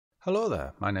Hello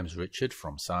there, my name is Richard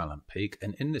from Silent Peak,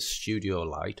 and in this Studio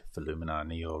Light for Luminar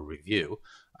Neo review,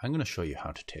 I'm going to show you how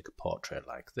to take a portrait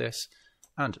like this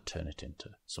and turn it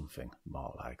into something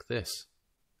more like this.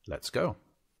 Let's go.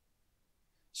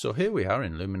 So here we are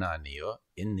in Luminar Neo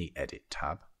in the Edit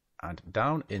tab, and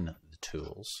down in the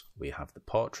Tools we have the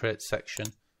Portrait section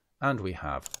and we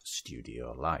have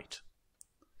Studio Light.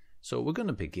 So we're going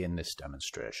to begin this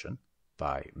demonstration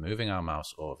by moving our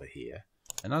mouse over here.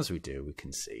 And as we do, we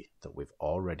can see that we've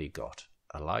already got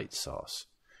a light source.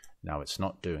 Now it's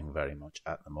not doing very much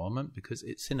at the moment because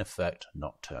it's in effect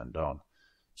not turned on.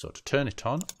 So to turn it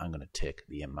on, I'm going to take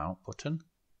the amount button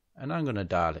and I'm going to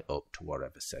dial it up to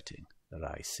whatever setting that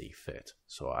I see fit.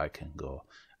 So I can go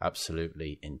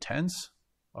absolutely intense,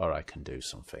 or I can do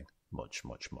something much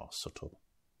more subtle.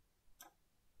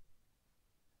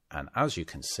 And as you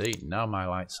can see, now my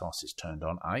light source is turned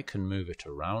on, I can move it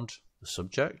around the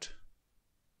subject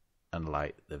and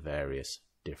light the various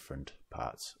different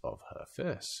parts of her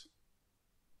face.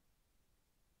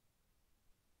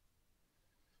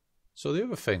 So the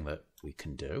other thing that we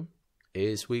can do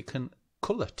is we can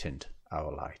color tint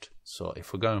our light. So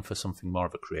if we're going for something more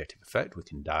of a creative effect, we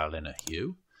can dial in a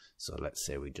hue. So let's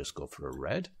say we just go for a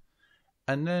red,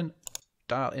 and then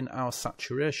dial in our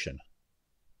saturation.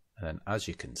 And then as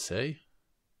you can see,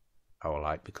 our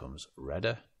light becomes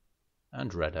redder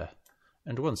and redder,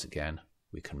 and once again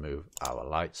we can move our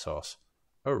light source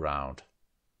around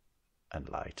and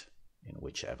light in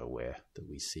whichever way that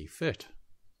we see fit.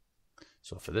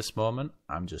 So for this moment,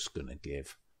 I'm just going to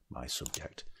give my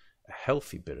subject a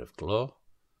healthy bit of glow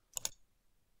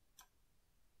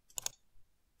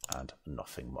and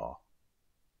nothing more.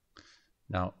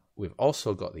 Now, we've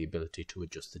also got the ability to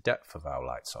adjust the depth of our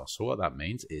light source. So what that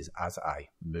means is as I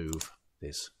move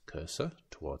this cursor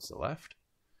towards the left,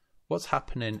 what's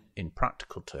happening in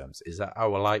practical terms is that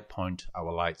our light point, our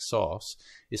light source,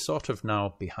 is sort of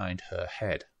now behind her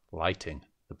head, lighting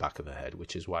the back of her head,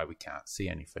 which is why we can't see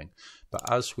anything.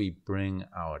 But as we bring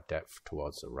our depth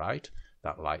towards the right,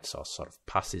 that light source sort of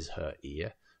passes her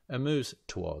ear and moves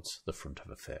towards the front of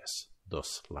her face,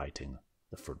 thus lighting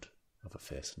the front of her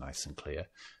face nice and clear.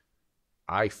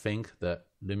 I think that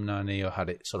Luminar Neo had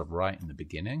it sort of right in the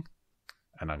beginning,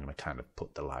 and I'm going to kind of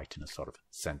put the light in a sort of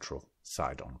central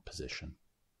side-on position.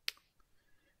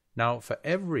 Now for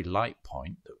every light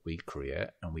point that we create,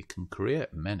 and we can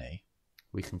create many,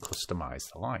 we can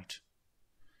customize the light.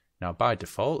 Now by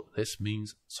default this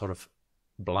means sort of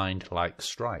blind-like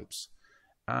stripes,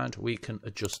 and we can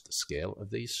adjust the scale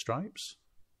of these stripes,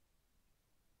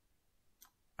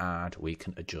 and we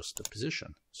can adjust the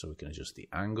position. So we can adjust the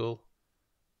angle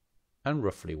and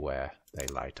roughly where they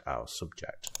light our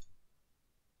subject.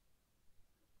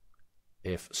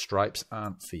 If stripes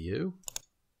aren't for you,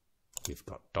 we've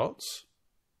got dots.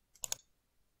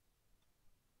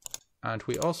 And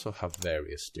we also have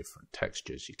various different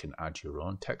textures. You can add your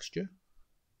own texture,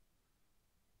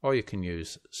 or you can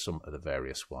use some of the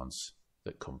various ones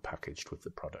that come packaged with the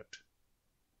product.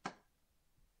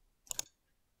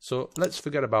 So let's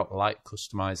forget about light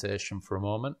customization for a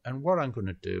moment, and what I'm going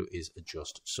to do is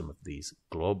adjust some of these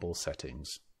global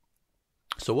settings.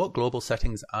 So what global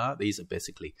settings are? These are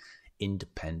basically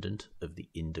independent of the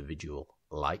individual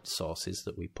light sources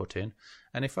that we put in,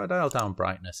 and if I dial down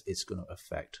brightness, it's going to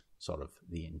affect sort of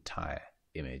the entire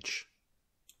image.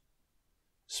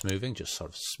 Smoothing just sort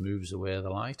of smooths away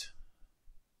the light,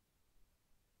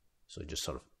 so just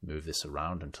sort of move this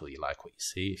around until you like what you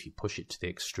see. If you push it to the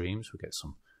extremes, we get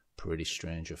some pretty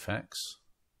strange effects,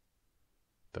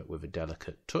 but with a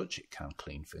delicate touch it can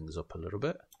clean things up a little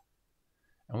bit.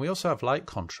 And we also have light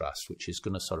contrast, which is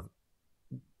going to sort of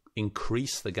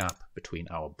increase the gap between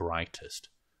our brightest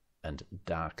and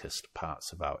darkest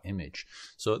parts of our image.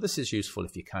 So this is useful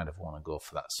if you kind of want to go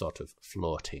for that sort of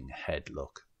floating head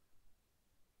look.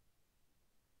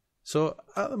 So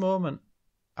at the moment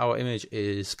our image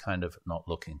is kind of not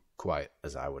looking quite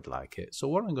as I would like it. So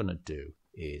what I'm going to do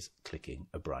is clicking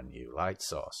a brand new light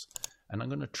source, and I'm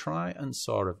going to try and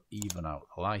sort of even out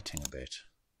the lighting a bit.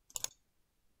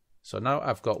 So now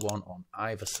I've got one on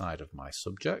either side of my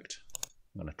subject.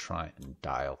 I'm going to try and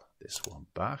dial this one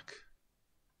back.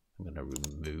 I'm going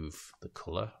to remove the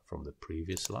color from the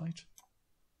previous light.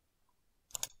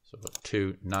 So I've got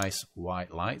two nice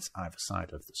white lights either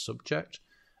side of the subject,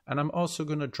 and I'm also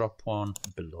going to drop one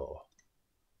below.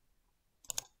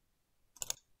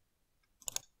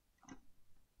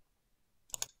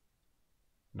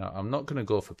 Now I'm not going to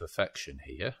go for perfection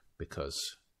here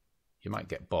because you might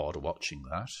get bored watching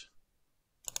that.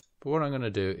 But what I'm going to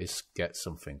do is get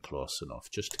something close enough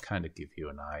just to kind of give you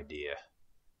an idea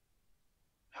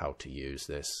how to use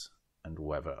this and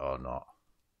whether or not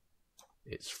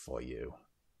it's for you.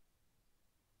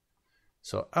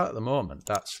 So at the moment,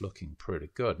 that's looking pretty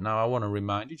good. Now I want to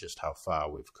remind you just how far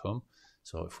we've come.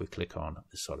 So if we click on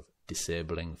this sort of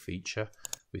disabling feature,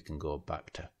 we can go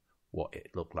back to what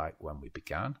it looked like when we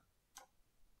began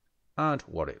and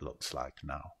what it looks like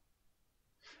now.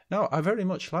 Now, I very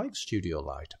much like Studio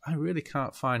Light. I really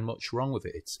can't find much wrong with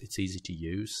it. It's easy to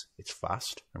use, it's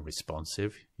fast and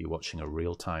responsive. You're watching a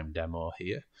real-time demo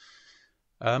here.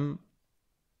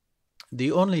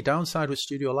 The only downside with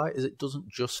Studio Light is it doesn't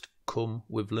just come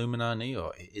with Luminar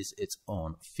Neo. It is its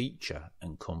own feature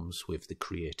and comes with the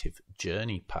Creative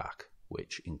Journey pack,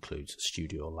 which includes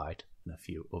Studio Light and a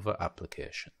few other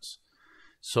applications.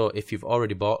 So if you've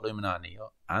already bought Luminar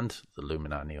Neo and the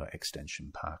Luminar Neo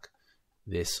extension pack,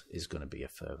 this is going to be a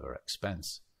further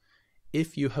expense.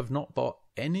 If you have not bought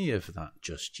any of that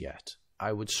just yet,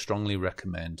 I would strongly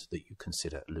recommend that you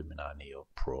consider Luminar Neo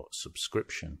Pro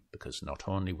subscription, because not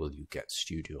only will you get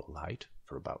Studio Light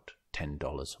for about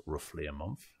 $10 roughly a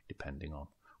month, depending on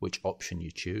which option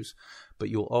you choose, but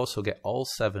you'll also get all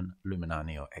 7 Luminar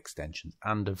Neo extensions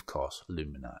and of course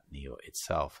Luminar Neo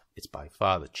itself. It's by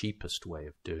far the cheapest way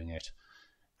of doing it,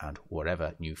 and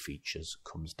whatever new features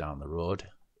comes down the road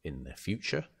in the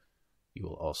future, you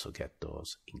will also get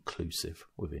those inclusive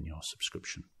within your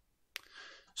subscription.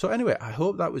 So anyway, I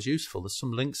hope that was useful. There's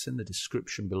some links in the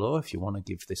description below if you want to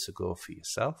give this a go for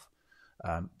yourself.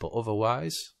 But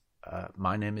otherwise,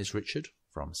 my name is Richard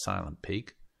from Silent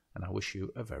Peak, and I wish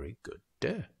you a very good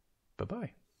day.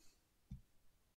 Bye-bye.